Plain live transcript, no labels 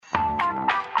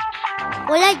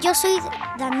Hola, yo soy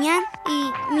Damián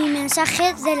y mi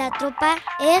mensaje de la tropa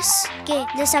es que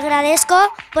les agradezco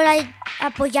por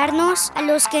apoyarnos a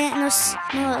los que nos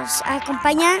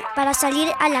acompañan para salir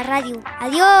a la radio.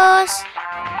 Adiós.